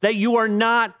that you are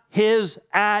not His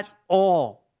at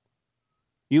all.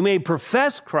 You may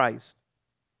profess Christ,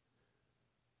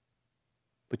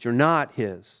 but you're not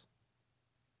His.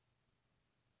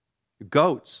 You're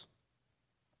goats.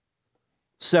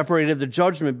 Separated the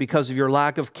judgment because of your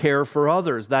lack of care for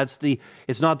others.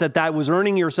 It's not that was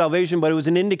earning your salvation, but it was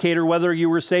an indicator whether you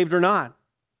were saved or not.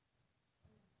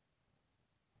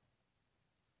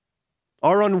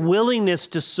 Our unwillingness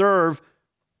to serve,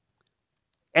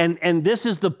 and this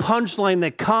is the punchline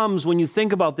that comes when you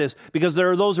think about this, because there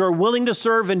are those who are willing to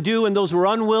serve and do, and those who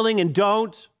are unwilling and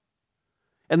don't.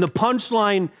 And the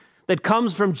punchline that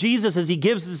comes from Jesus as He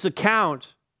gives this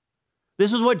account,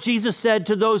 this is what Jesus said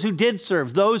to those who did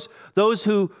serve, those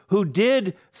who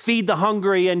did feed the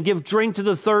hungry and give drink to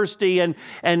the thirsty and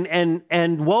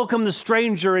welcome the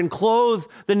stranger and clothe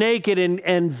the naked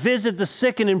and visit the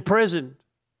sick and imprisoned.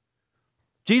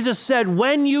 Jesus said,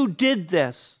 when you did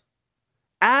this,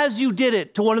 as you did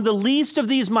it to one of the least of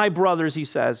these my brothers, He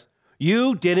says,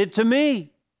 you did it to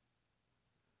me.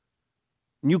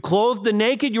 When you clothed the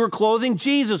naked, you were clothing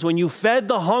Jesus. When you fed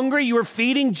the hungry, you were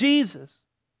feeding Jesus.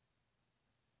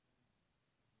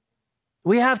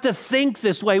 We have to think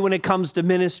this way when it comes to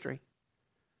ministry.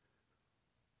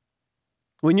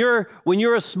 When you're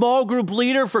a small group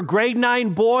leader for grade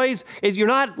 9 boys, if you're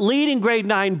not leading grade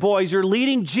 9 boys, you're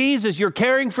leading Jesus, you're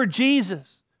caring for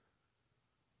Jesus.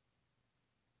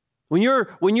 When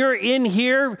you're in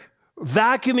here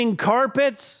vacuuming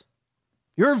carpets,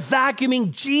 you're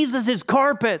vacuuming Jesus'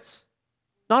 carpets,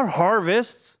 not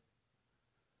Harvest's.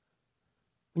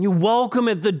 When you welcome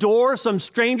at the door some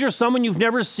stranger, someone you've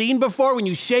never seen before, when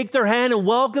you shake their hand and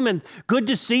welcome and good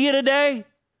to see you today,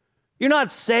 you're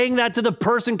not saying that to the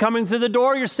person coming through the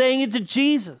door, you're saying it to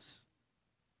Jesus.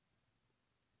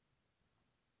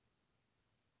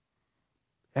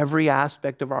 Every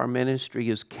aspect of our ministry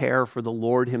is care for the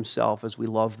Lord Himself as we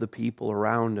love the people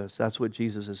around us. That's what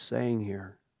Jesus is saying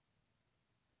here.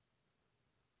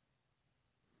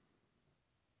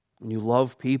 When you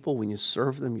love people, when you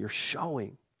serve them, you're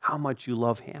showing how much you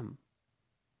love Him.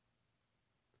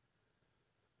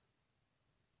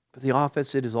 But the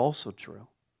opposite is also true.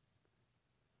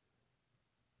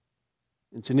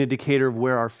 It's an indicator of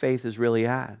where our faith is really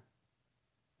at.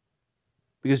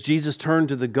 Because Jesus turned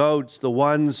to the goats, the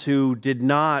ones who did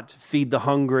not feed the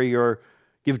hungry or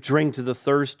give drink to the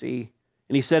thirsty.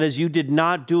 And He said, as you did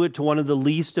not do it to one of the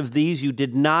least of these, you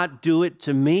did not do it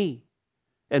to me.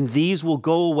 And these will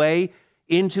go away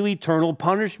into eternal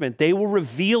punishment. They will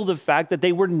reveal the fact that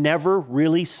they were never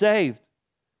really saved,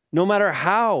 no matter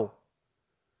how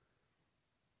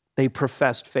they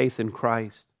professed faith in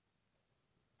Christ.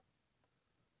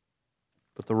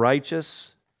 But the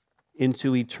righteous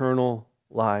into eternal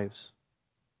lives,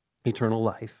 eternal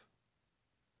life.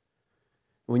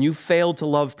 When you fail to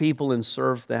love people and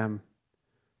serve them,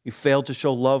 you fail to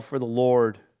show love for the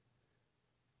Lord,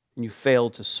 and you fail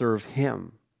to serve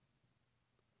Him.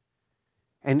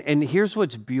 And here's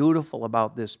what's beautiful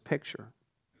about this picture,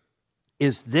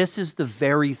 is this is the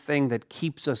very thing that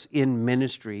keeps us in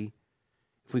ministry.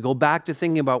 If we go back to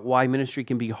thinking about why ministry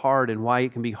can be hard and why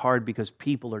it can be hard because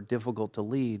people are difficult to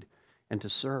lead and to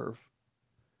serve.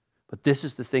 But this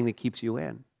is the thing that keeps you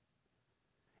in.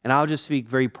 And I'll just speak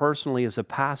very personally as a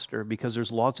pastor because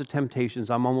there's lots of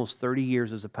temptations. I'm almost 30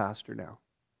 years as a pastor now.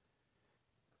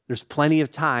 There's plenty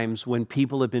of times when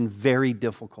people have been very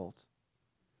difficult.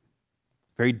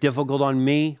 Very difficult on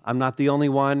me. I'm not the only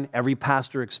one. Every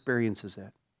pastor experiences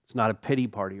it. It's not a pity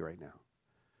party right now.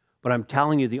 But I'm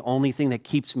telling you, the only thing that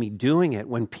keeps me doing it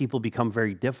when people become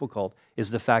very difficult is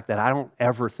the fact that I don't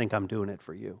ever think I'm doing it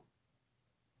for you.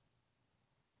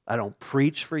 I don't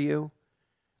preach for you.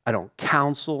 I don't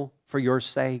counsel for your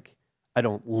sake. I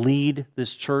don't lead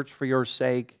this church for your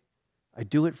sake. I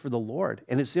do it for the Lord.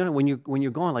 And it's, when you're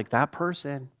going like that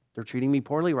person, they're treating me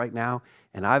poorly right now,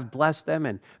 and I've blessed them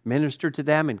and ministered to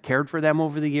them and cared for them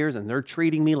over the years, and they're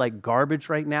treating me like garbage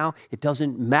right now. It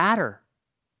doesn't matter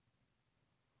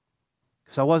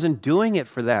because I wasn't doing it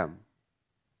for them.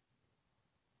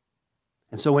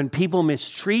 And so when people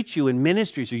mistreat you in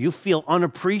ministries or you feel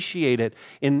unappreciated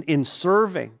in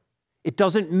serving, it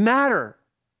doesn't matter.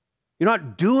 You're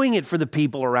not doing it for the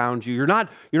people around you. You're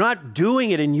not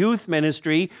doing it in youth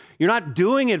ministry. You're not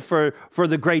doing it for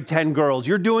the grade 10 girls.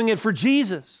 You're doing it for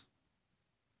Jesus.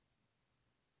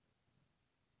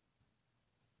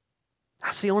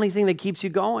 That's the only thing that keeps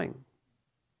you going.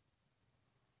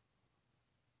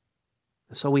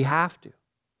 So we have to,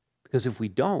 because if we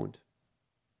don't,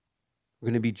 we're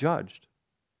going to be judged.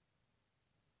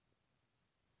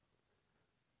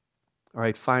 All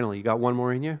right, finally, you got one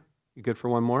more in you? You good for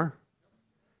one more?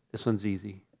 This one's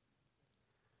easy.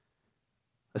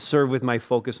 I serve with my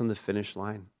focus on the finish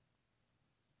line.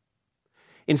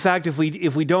 In fact, if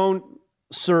we don't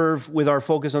serve with our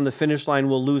focus on the finish line,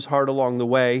 we'll lose heart along the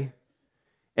way.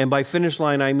 And by finish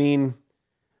line, I mean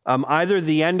either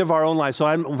the end of our own life.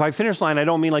 So by finish line, I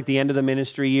don't mean like the end of the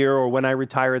ministry year or when I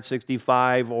retire at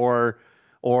 65 or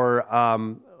what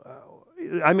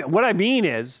I mean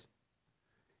is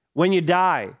when you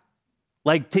die,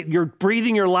 like you're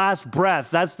breathing your last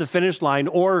breath, that's the finish line.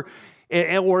 Or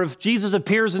if Jesus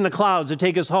appears in the clouds to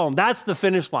take us home, that's the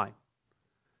finish line.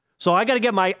 So I got to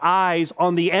get my eyes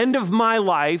on the end of my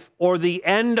life or the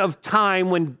end of time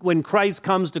when Christ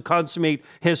comes to consummate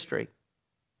history.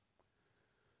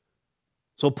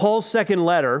 So Paul's second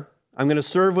letter, I'm going to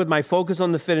serve with my focus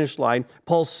on the finish line.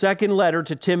 Paul's second letter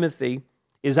to Timothy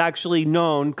is actually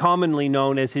commonly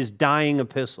known as his dying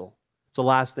epistle. It's the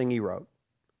last thing he wrote.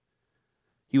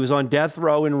 He was on death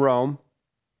row in Rome.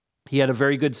 He had a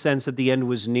very good sense that the end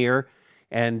was near.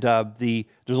 And there's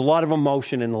a lot of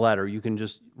emotion in the letter. You can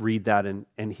just read that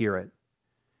and hear it.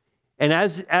 And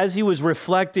as he was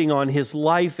reflecting on his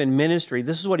life and ministry,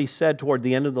 this is what he said toward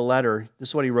the end of the letter. This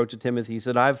is what he wrote to Timothy. He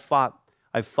said, I've fought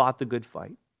the good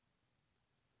fight.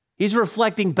 He's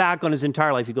reflecting back on his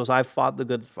entire life. He goes, I've fought the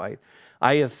good fight.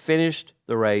 I have finished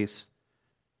the race,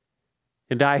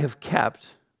 and I have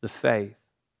kept the faith.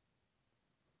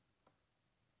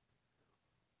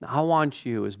 Now, I want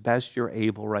you, as best you're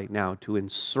able right now, to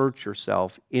insert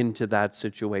yourself into that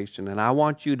situation. And I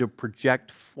want you to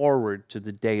project forward to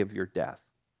the day of your death.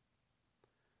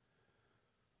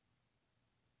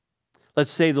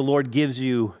 Let's say the Lord gives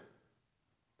you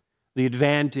the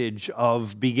advantage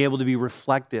of being able to be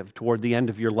reflective toward the end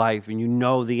of your life, and you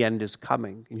know the end is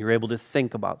coming, and you're able to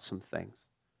think about some things.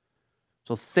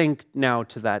 So think now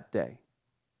to that day.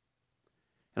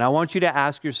 And I want you to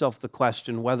ask yourself the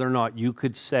question whether or not you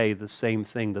could say the same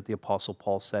thing that the Apostle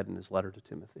Paul said in his letter to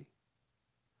Timothy.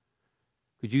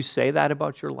 Could you say that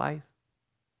about your life?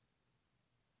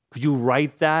 Could you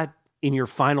write that in your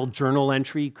final journal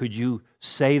entry? Could you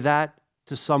say that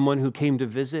to someone who came to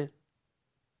visit?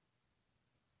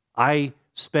 I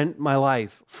spent my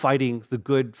life fighting the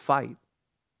good fight.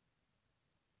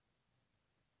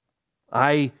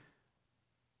 I've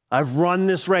run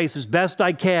this race as best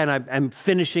I can. I'm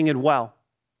finishing it well.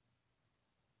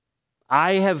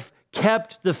 I have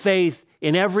kept the faith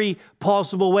in every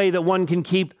possible way that one can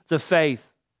keep the faith.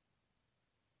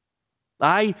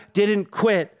 I didn't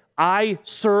quit. I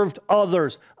served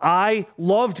others. I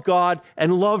loved God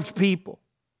and loved people.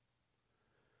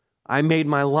 I made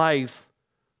my life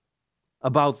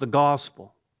about the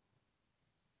gospel.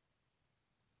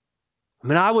 I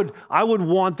mean, I would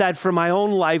want that for my own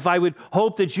life. I would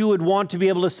hope that you would want to be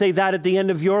able to say that at the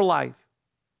end of your life.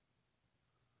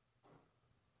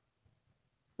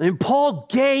 And Paul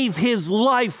gave his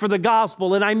life for the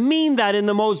gospel, and I mean that in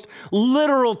the most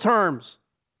literal terms.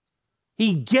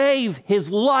 He gave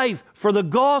his life for the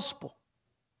gospel.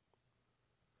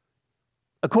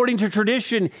 According to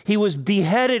tradition, he was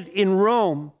beheaded in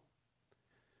Rome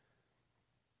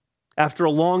after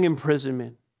a long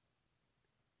imprisonment.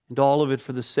 And all of it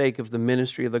for the sake of the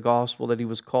ministry of the gospel that he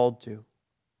was called to.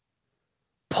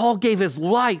 Paul gave his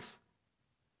life.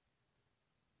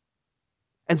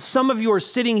 And some of you are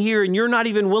sitting here and you're not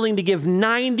even willing to give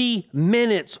 90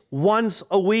 minutes once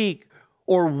a week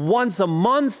or once a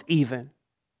month even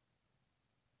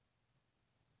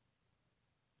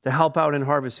to help out in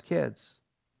Harvest Kids,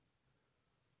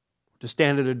 to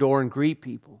stand at a door and greet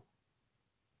people,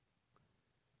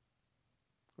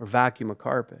 or vacuum a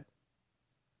carpet.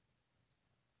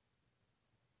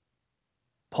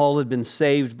 Paul had been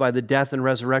saved by the death and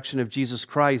resurrection of Jesus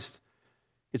Christ.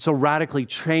 It so radically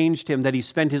changed him that he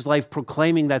spent his life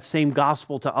proclaiming that same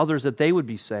gospel to others that they would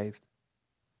be saved.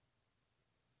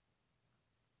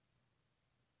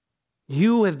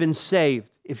 You have been saved.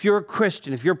 If you're a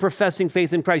Christian, if you're professing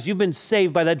faith in Christ, you've been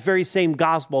saved by that very same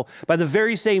gospel, by the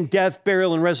very same death,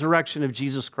 burial, and resurrection of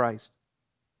Jesus Christ.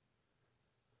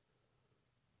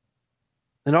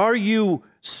 And are you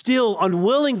still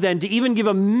unwilling then to even give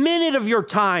a minute of your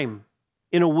time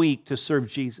in a week to serve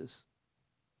Jesus?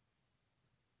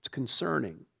 It's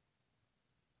concerning.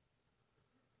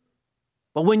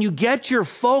 But when you get your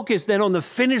focus then on the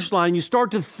finish line, you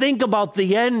start to think about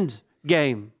the end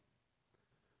game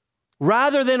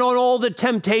rather than on all the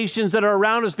temptations that are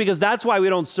around us, because that's why we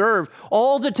don't serve.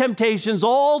 All the temptations,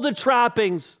 all the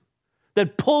trappings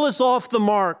that pull us off the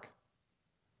mark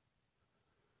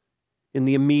in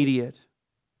the immediate.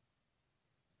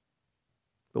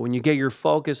 But when you get your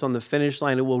focus on the finish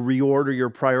line, it will reorder your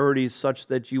priorities such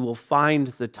that you will find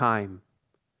the time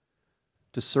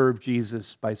to serve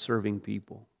Jesus by serving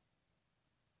people.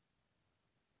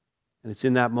 And it's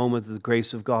in that moment that the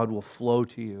grace of God will flow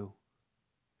to you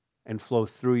and flow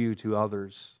through you to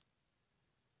others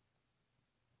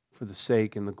for the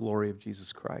sake and the glory of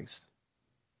Jesus Christ.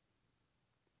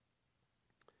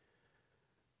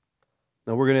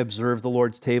 Now we're going to observe the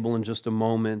Lord's table in just a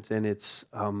moment, and it's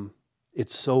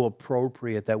so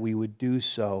appropriate that we would do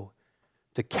so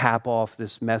to cap off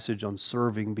this message on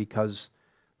serving, because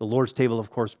the Lord's table,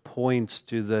 of course, points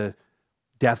to the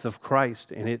death of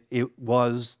Christ, and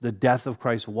the death of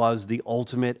Christ was the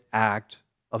ultimate act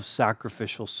of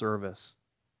sacrificial service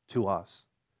to us.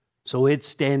 So it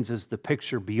stands as the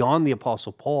picture beyond the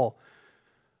Apostle Paul,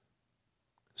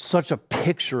 such a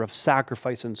picture of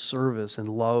sacrifice and service and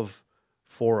love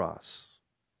for us.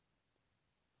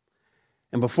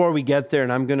 And before we get there,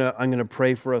 and I'm gonna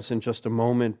pray for us in just a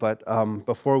moment, but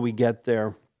before we get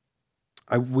there,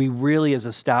 we really as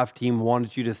a staff team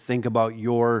wanted you to think about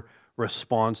your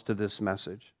response to this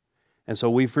message. And so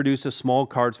we've produced a small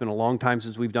card. It's been a long time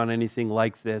since we've done anything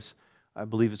like this. I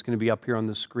believe it's going to be up here on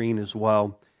the screen as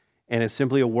well. And it's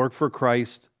simply a Work for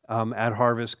Christ at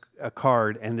Harvest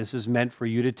card. And this is meant for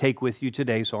you to take with you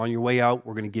today. So on your way out,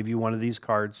 we're going to give you one of these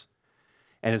cards.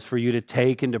 And it's for you to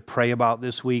take and to pray about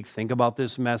this week. Think about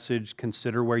this message.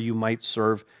 Consider where you might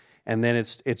serve. And then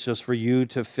it's just for you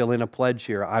to fill in a pledge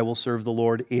here. I will serve the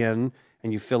Lord in,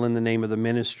 and you fill in the name of the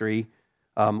ministry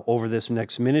over this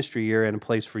next ministry year, and a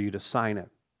place for you to sign it.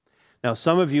 Now,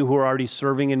 some of you who are already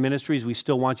serving in ministries, we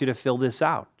still want you to fill this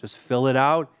out. Just fill it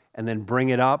out and then bring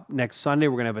it up next Sunday.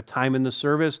 We're going to have a time in the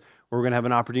service where we're going to have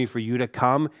an opportunity for you to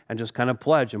come and just kind of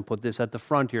pledge and put this at the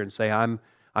front here and say, I'm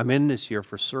in this year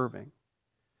for serving.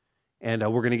 And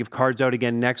we're going to give cards out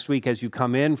again next week as you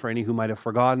come in for any who might have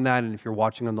forgotten that. And if you're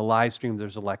watching on the live stream,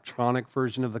 there's an electronic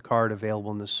version of the card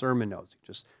available in the sermon notes.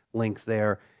 Just link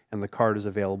there, and the card is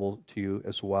available to you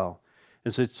as well.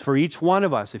 And so it's for each one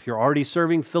of us. If you're already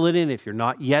serving, fill it in. If you're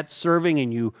not yet serving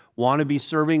and you want to be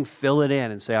serving, fill it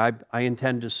in and say, I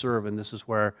intend to serve, and this is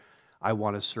where I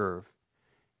want to serve.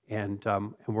 And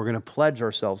we're going to pledge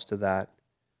ourselves to that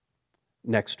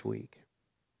next week.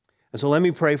 And so let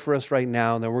me pray for us right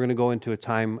now, and then we're going to go into a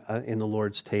time in the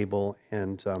Lord's table,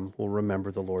 and we'll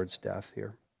remember the Lord's death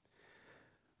here.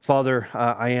 Father,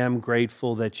 I am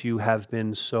grateful that you have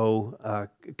been so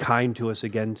kind to us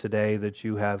again today, that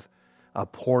you have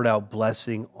poured out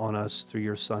blessing on us through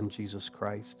your Son, Jesus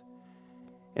Christ.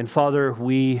 And Father,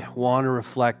 we want to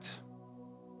reflect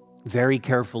very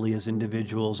carefully as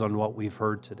individuals on what we've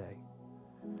heard today.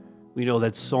 We know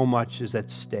that so much is at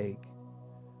stake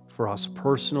for us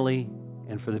personally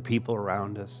and for the people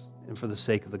around us and for the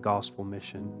sake of the gospel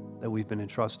mission that we've been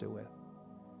entrusted with.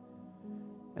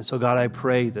 And so, God, I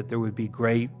pray that there would be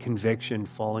great conviction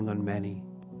falling on many.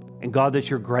 And God, that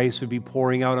your grace would be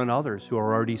pouring out on others who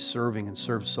are already serving and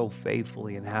serve so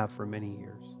faithfully and have for many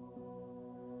years.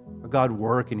 God,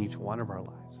 work in each one of our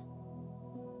lives.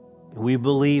 And we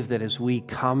believe that as we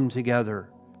come together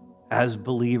as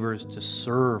believers to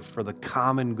serve for the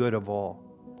common good of all,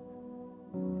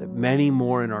 that many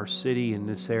more in our city, in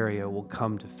this area, will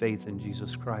come to faith in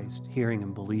Jesus Christ, hearing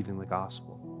and believing the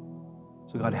gospel.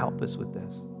 So God, help us with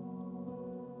this.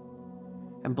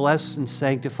 And bless and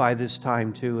sanctify this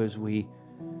time too as we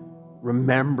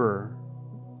remember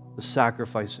the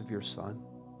sacrifice of your Son.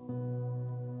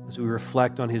 As we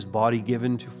reflect on his body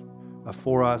given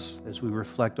for us, as we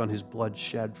reflect on his blood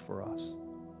shed for us.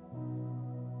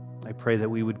 I pray that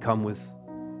we would come with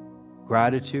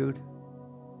gratitude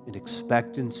and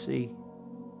expectancy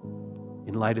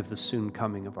in light of the soon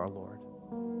coming of our Lord.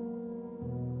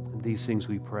 And these things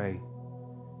we pray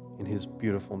in his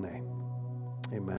beautiful name. Amen.